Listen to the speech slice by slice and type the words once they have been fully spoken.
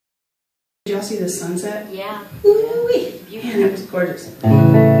Did y'all see the sunset? Yeah. Ooh-wee. Man, it was gorgeous. It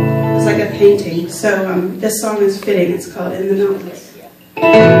was like a painting. So this song is fitting. It's called In the Mountains.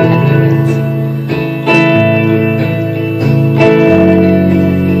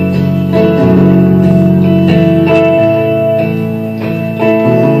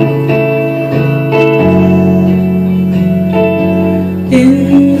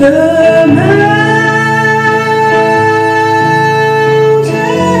 In the mountains,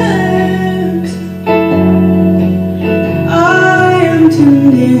 I am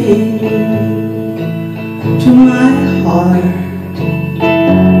tending to my heart.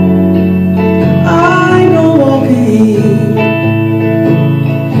 I go walking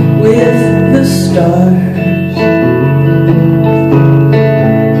with the stars.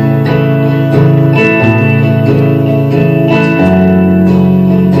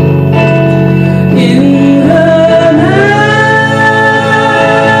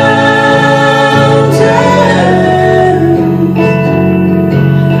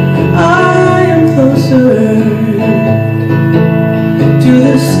 To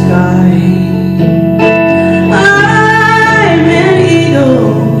the sky, I'm an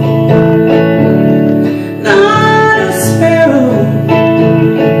eagle, not a sparrow.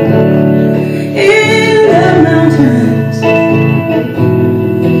 In the mountains,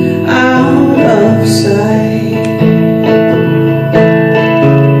 out of sight.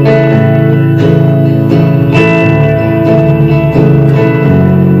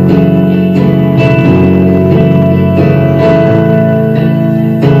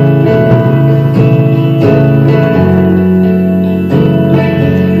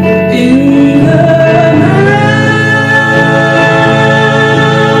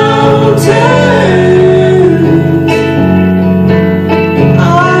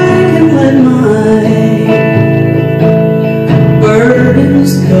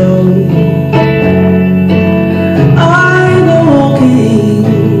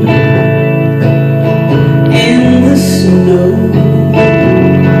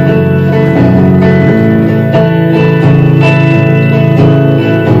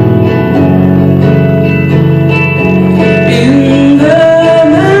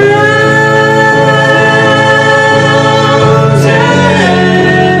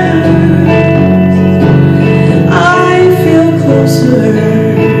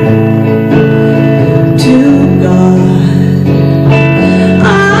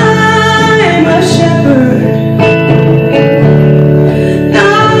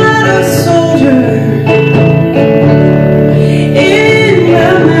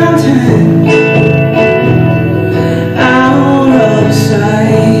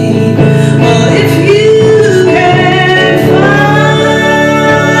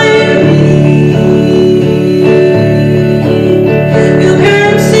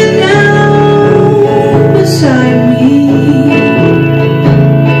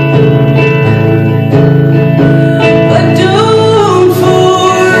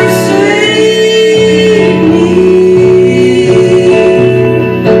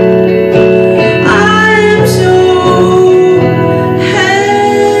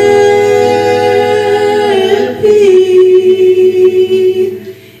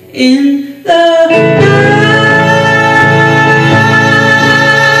 In the mountains,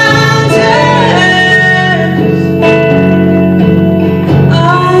 I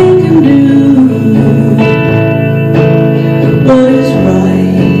can do what is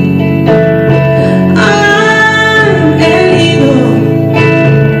right. I'm an eagle,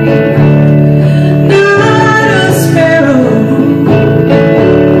 not a sparrow.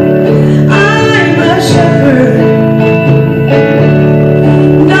 I'm a shepherd,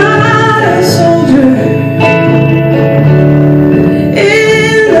 out of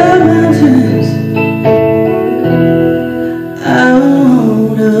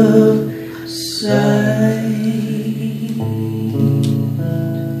sight.